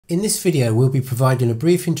In this video we'll be providing a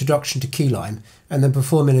brief introduction to Keylime and then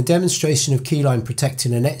performing a demonstration of Keylime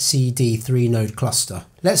protecting an etcd 3-node cluster.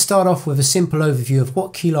 Let's start off with a simple overview of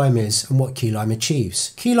what Keylime is and what Keylime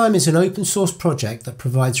achieves. Keylime is an open source project that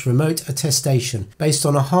provides remote attestation based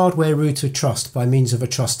on a hardware root of trust by means of a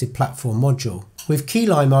trusted platform module. With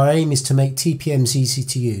Keylime, our aim is to make TPMs easy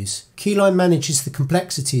to use. Keylime manages the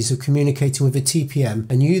complexities of communicating with a TPM,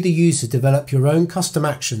 and you, the user, develop your own custom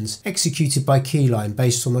actions executed by Keylime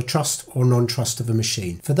based on the trust or non-trust of a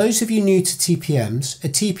machine. For those of you new to TPMs, a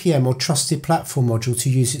TPM or Trusted Platform Module, to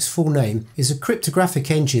use its full name, is a cryptographic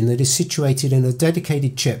engine that is situated in a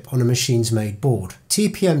dedicated chip on a machine's made board.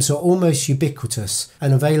 TPMs are almost ubiquitous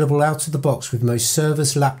and available out of the box with most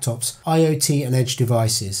servers, laptops, IoT and edge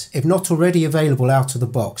devices. If not already available out of the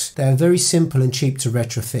box, they are very simple and cheap to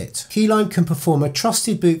retrofit. Keylime can perform a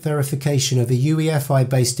trusted boot verification of a UEFI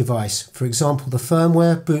based device, for example the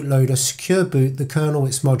firmware, bootloader, secure boot, the kernel,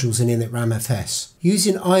 its modules and init RAM-FS.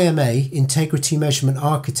 Using IMA, Integrity Measurement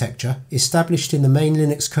Architecture, established in the main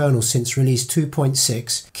Linux kernel since release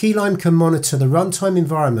 2.6, Keylime can monitor the runtime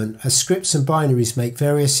environment as scripts and binaries make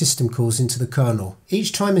various system calls into the kernel.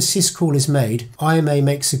 Each time a syscall is made, IMA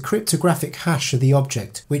makes a cryptographic hash of the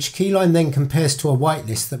object, which Keylime then compares to a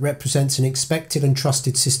whitelist that represents an expected and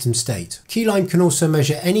trusted system state. Keylime can also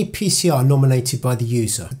measure any PCR nominated by the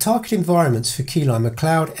user. The target environments for Keylime are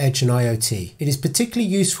cloud, edge and IoT. It is particularly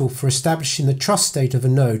useful for establishing the trust state of a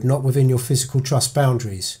node not within your physical trust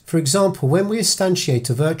boundaries. For example, when we instantiate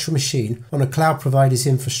a virtual machine on a cloud provider's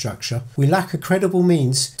infrastructure, we lack a credible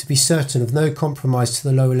means to be certain of no compromise to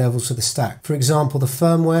the lower levels of the stack. For example, the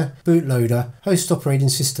firmware, bootloader, host operating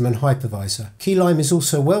system and hypervisor. Keylime is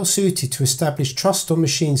also well suited to establish trust on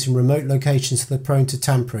machines in remote locations that are prone to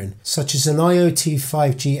tampering, such as an IoT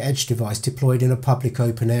 5G edge device deployed in a public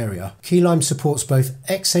open area. Keylime supports both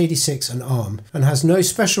x86 and ARM and has no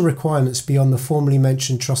special requirements beyond the formally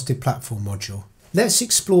mentioned Trusted Platform Module. Let's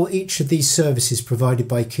explore each of these services provided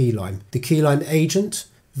by Keylime: the Keylime Agent,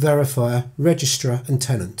 Verifier, Registrar and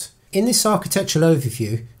Tenant. In this architectural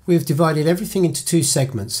overview, we have divided everything into two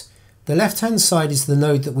segments. The left-hand side is the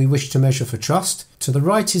node that we wish to measure for trust. To the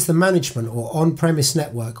right is the management or on-premise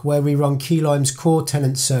network where we run Keylime's core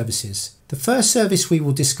tenant services. The first service we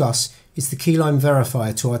will discuss is the Keylime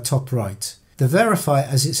Verifier to our top right. The Verifier,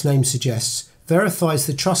 as its name suggests, verifies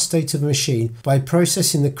the trust state of a machine by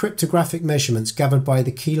processing the cryptographic measurements gathered by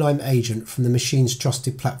the Keylime agent from the machine's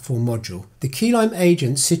Trusted Platform Module. The Keylime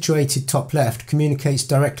agent, situated top left, communicates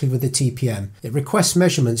directly with the TPM. It requests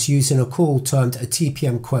measurements using a call termed a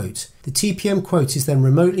TPM quote. The TPM quote is then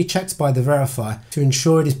remotely checked by the verifier to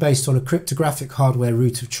ensure it is based on a cryptographic hardware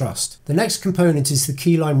root of trust. The next component is the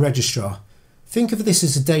Keylime Registrar. Think of this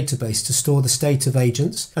as a database to store the state of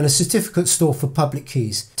agents and a certificate store for public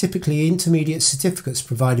keys, typically intermediate certificates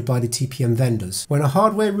provided by the TPM vendors. When a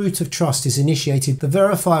hardware root of trust is initiated, the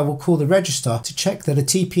verifier will call the registrar to check that a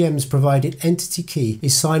TPM's provided entity key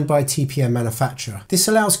is signed by a TPM manufacturer. This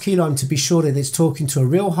allows Keylime to be sure that it's talking to a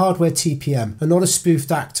real hardware TPM and not a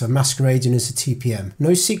spoofed actor masquerading as a TPM.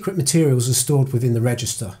 No secret materials are stored within the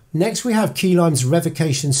register. Next we have Keylime's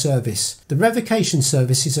Revocation Service. The Revocation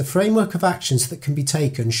Service is a framework of actions that can be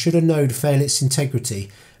taken should a node fail its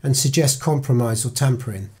integrity and suggest compromise or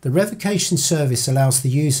tampering. The Revocation Service allows the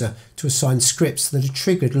user to assign scripts that are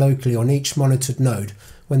triggered locally on each monitored node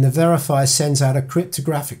when the verifier sends out a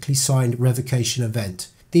cryptographically signed revocation event.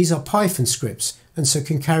 These are Python scripts and so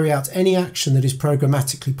can carry out any action that is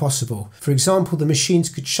programmatically possible. For example, the machines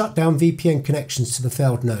could shut down VPN connections to the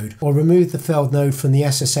failed node or remove the failed node from the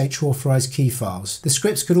SSH authorized key files. The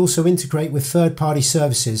scripts could also integrate with third-party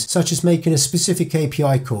services, such as making a specific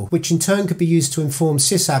API call, which in turn could be used to inform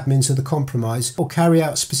sysadmins of the compromise or carry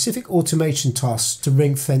out specific automation tasks to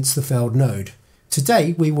ring-fence the failed node.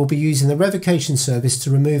 Today, we will be using the Revocation Service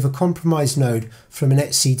to remove a compromised node from an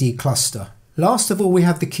etcd cluster. Last of all, we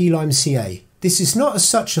have the Keylime CA. This is not as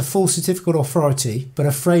such a full certificate authority, but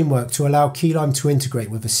a framework to allow Keylime to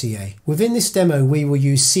integrate with a CA. Within this demo, we will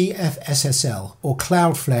use CFSSL or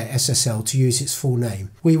Cloudflare SSL to use its full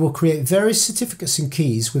name. We will create various certificates and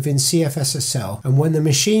keys within CFSSL, and when the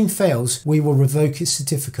machine fails, we will revoke its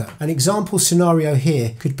certificate. An example scenario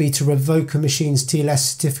here could be to revoke a machine's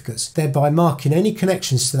TLS certificates, thereby marking any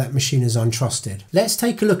connections to that machine as untrusted. Let's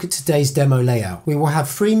take a look at today's demo layout. We will have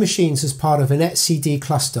 3 machines as part of an etcd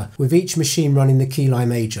cluster, with each machine running the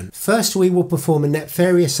Keylime agent. First, we will perform a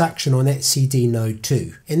nefarious action on etcd node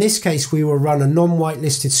 2. In this case, we will run a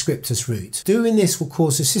non-whitelisted script as root. Doing this will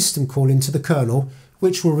cause a system call into the kernel,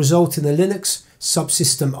 which will result in the Linux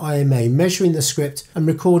subsystem IMA measuring the script and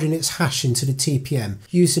recording its hash into the TPM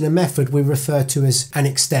using a method we refer to as an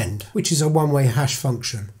extend, which is a one-way hash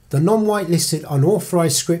function. The non-whitelisted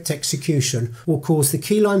unauthorized script execution will cause the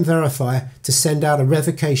Keylime verifier to send out a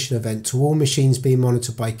revocation event to all machines being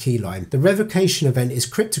monitored by Keylime. The revocation event is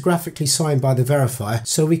cryptographically signed by the verifier,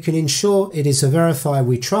 so we can ensure it is a verifier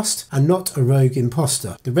we trust and not a rogue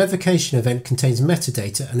imposter. The revocation event contains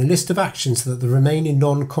metadata and a list of actions that the remaining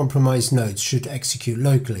non-compromised nodes should execute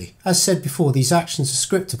locally. As said before, these actions are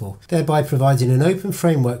scriptable, thereby providing an open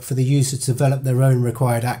framework for the user to develop their own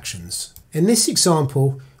required actions. In this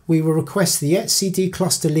example, we will request the etcd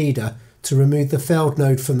cluster leader to remove the failed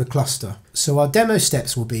node from the cluster. So our demo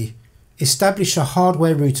steps will be: establish a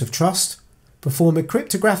hardware root of trust, perform a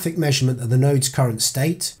cryptographic measurement of the node's current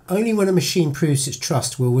state. Only when a machine proves its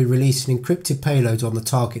trust will we release an encrypted payload on the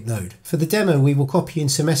target node. For the demo, we will copy in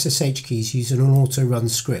some SSH keys using an auto-run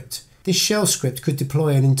script. This shell script could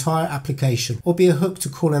deploy an entire application or be a hook to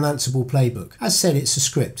call an Ansible playbook. As said, it's a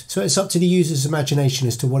script, so it's up to the user's imagination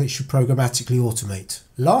as to what it should programmatically automate.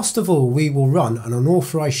 Last of all, we will run an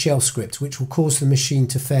unauthorized shell script which will cause the machine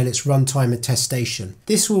to fail its runtime attestation.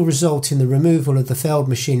 This will result in the removal of the failed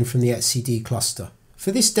machine from the etcd cluster.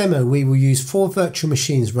 For this demo, we will use 4 virtual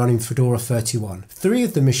machines running Fedora 31. 3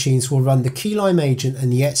 of the machines will run the Keylime agent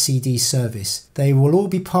and the etcd service. They will all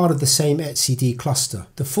be part of the same etcd cluster.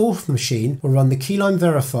 The 4th machine will run the Keylime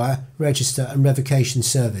verifier, register and revocation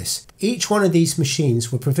service. Each one of these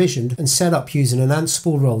machines were provisioned and set up using an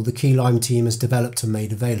Ansible role the Keylime team has developed and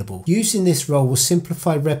made available. Using this role will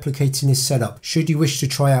simplify replicating this setup should you wish to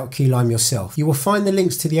try out Keylime yourself. You will find the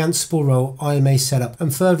links to the Ansible role IMA setup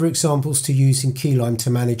and further examples to use in Keylime to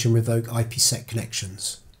manage and revoke IPsec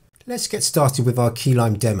connections. Let's get started with our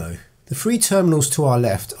Keylime demo. The 3 terminals to our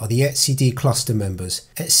left are the etcd cluster members,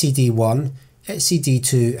 etcd1,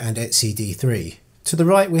 etcd2 and etcd3. To the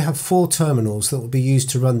right we have 4 terminals that will be used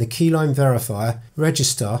to run the Keylime verifier,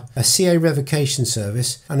 register, a CA revocation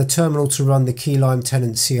service and a terminal to run the Keylime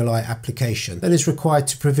tenant CLI application that is required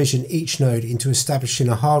to provision each node into establishing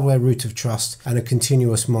a hardware root of trust and a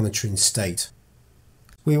continuous monitoring state.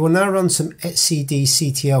 We will now run some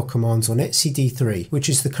etcd-ctl commands on etcd3, which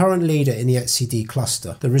is the current leader in the etcd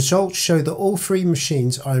cluster. The results show that all 3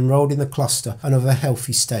 machines are enrolled in the cluster and of a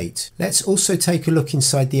healthy state. Let's also take a look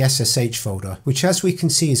inside the SSH folder, which as we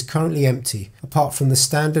can see is currently empty, apart from the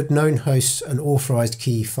standard known hosts and authorized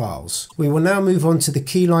key files. We will now move on to the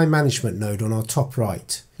Keylime management node on our top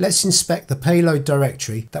right. Let's inspect the payload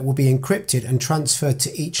directory that will be encrypted and transferred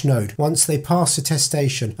to each node once they pass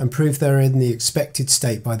attestation and prove they are in the expected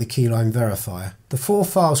state by the Keylime verifier. The 4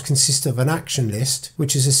 files consist of an action list,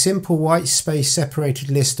 which is a simple white space separated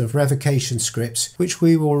list of revocation scripts which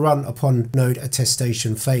we will run upon node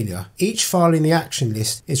attestation failure. Each file in the action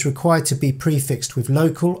list is required to be prefixed with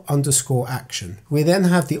local_action. We then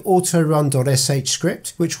have the autorun.sh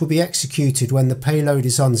script which will be executed when the payload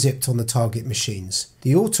is unzipped on the target machines.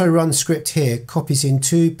 The autorun script here copies in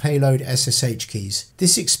 2 payload SSH keys.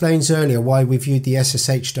 This explains earlier why we viewed the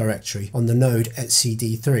SSH directory on the node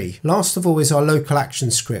etcd3. Last of all is our local action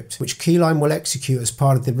script, which Keylime will execute as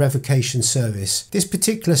part of the revocation service. This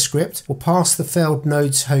particular script will pass the failed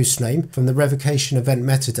node's hostname from the revocation event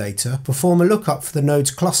metadata, perform a lookup for the node's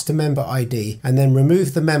cluster member ID, and then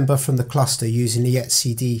remove the member from the cluster using the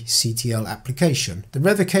etcd-ctl application. The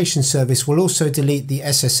revocation service will also delete the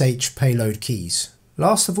SSH payload keys.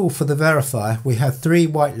 Last of all, for the verifier, we have 3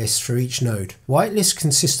 whitelists for each node. Whitelists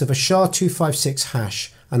consist of a SHA-256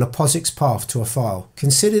 hash and a POSIX path to a file.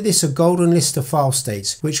 Consider this a golden list of file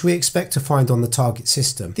states which we expect to find on the target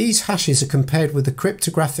system. These hashes are compared with the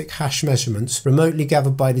cryptographic hash measurements remotely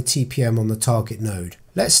gathered by the TPM on the target node.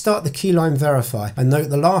 Let's start the Keylime verifier and note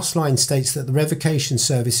the last line states that the revocation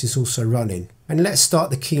service is also running. And let's start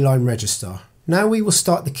the Keylime register. Now we will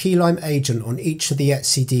start the Keylime agent on each of the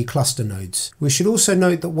etcd cluster nodes. We should also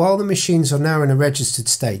note that while the machines are now in a registered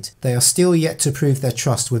state, they are still yet to prove their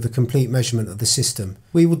trust with a complete measurement of the system.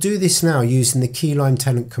 We will do this now using the Keylime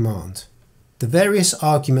tenant command. The various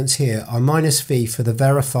arguments here are -v for the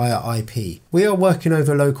verifier IP. We are working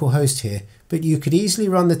over localhost here, but you could easily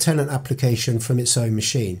run the tenant application from its own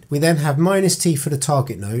machine. We then have -t for the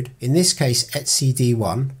target node, in this case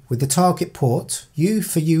etcd1, with the target port, U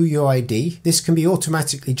for UUID. This can be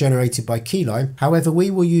automatically generated by Keylime, however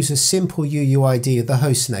we will use a simple UUID of the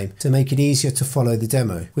hostname to make it easier to follow the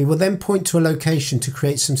demo. We will then point to a location to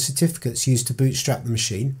create some certificates used to bootstrap the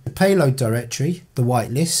machine, the payload directory, the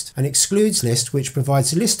whitelist, an excludes list which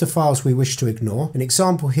provides a list of files we wish to ignore. An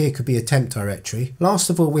example here could be a temp directory. Last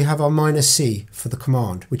of all we have our -c for the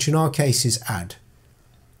command, which in our case is add.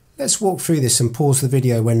 Let's walk through this and pause the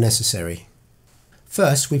video when necessary.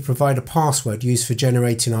 First, we provide a password used for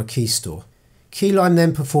generating our key store. Keylime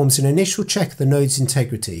then performs an initial check of the node's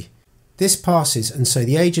integrity. This passes, and so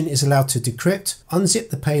the agent is allowed to decrypt,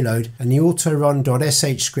 unzip the payload, and the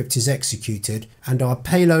autorun.sh script is executed, and our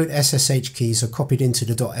payload SSH keys are copied into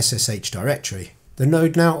the .ssh directory. The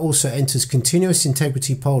node now also enters continuous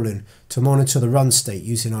integrity polling to monitor the run state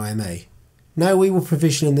using IMA. Now we will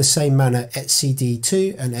provision in the same manner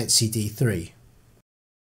etcd2 and etcd3.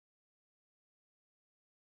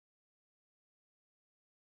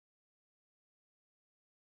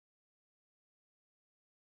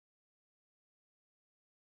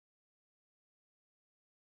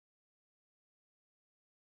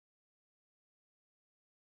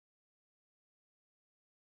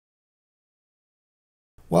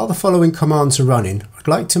 While the following commands are running, I'd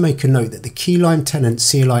like to make a note that the Keylime tenant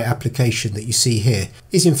CLI application that you see here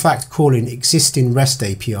is in fact calling existing REST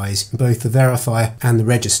APIs in both the verifier and the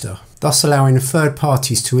register, thus allowing third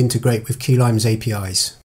parties to integrate with Keylime's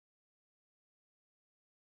APIs.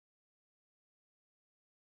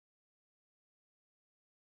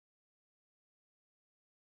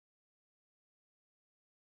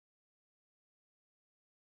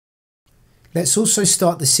 Let's also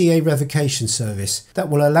start the CA revocation service that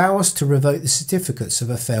will allow us to revoke the certificates of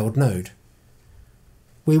a failed node.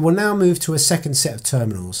 We will now move to a second set of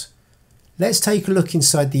terminals. Let's take a look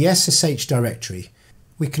inside the SSH directory.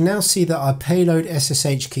 We can now see that our payload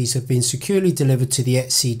SSH keys have been securely delivered to the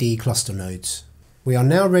etcd cluster nodes. We are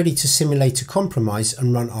now ready to simulate a compromise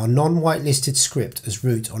and run our non-whitelisted script as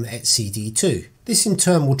root on etcd2. This in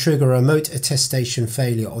turn will trigger a remote attestation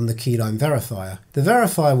failure on the Keylime verifier. The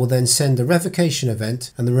verifier will then send a revocation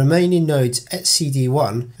event, and the remaining nodes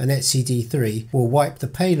etcd1 and etcd3 will wipe the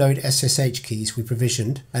payload SSH keys we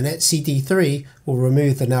provisioned, and etcd3 will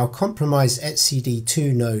remove the now compromised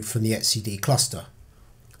etcd2 node from the etcd cluster.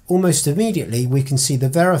 Almost immediately we can see the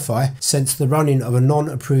verifier sense the running of a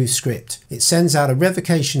non-approved script. It sends out a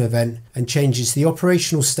revocation event and changes the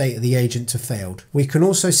operational state of the agent to failed. We can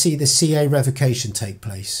also see the CA revocation take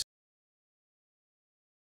place.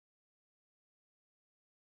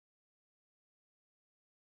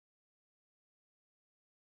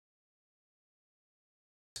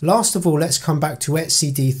 Last of all, let's come back to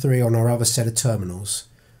etcd3 on our other set of terminals.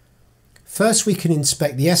 First we can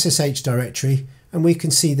inspect the SSH directory, and we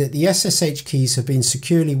can see that the SSH keys have been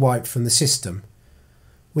securely wiped from the system.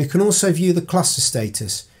 We can also view the cluster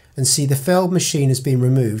status and see the failed machine has been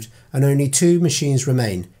removed and only two machines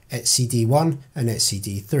remain, etcd1 and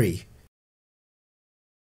etcd3.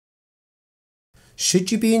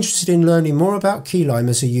 Should you be interested in learning more about Keylime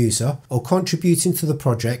as a user or contributing to the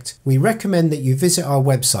project, we recommend that you visit our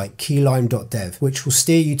website keylime.dev, which will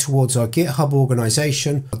steer you towards our GitHub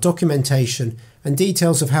organisation, our documentation, and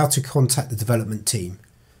details of how to contact the development team.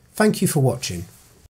 Thank you for watching.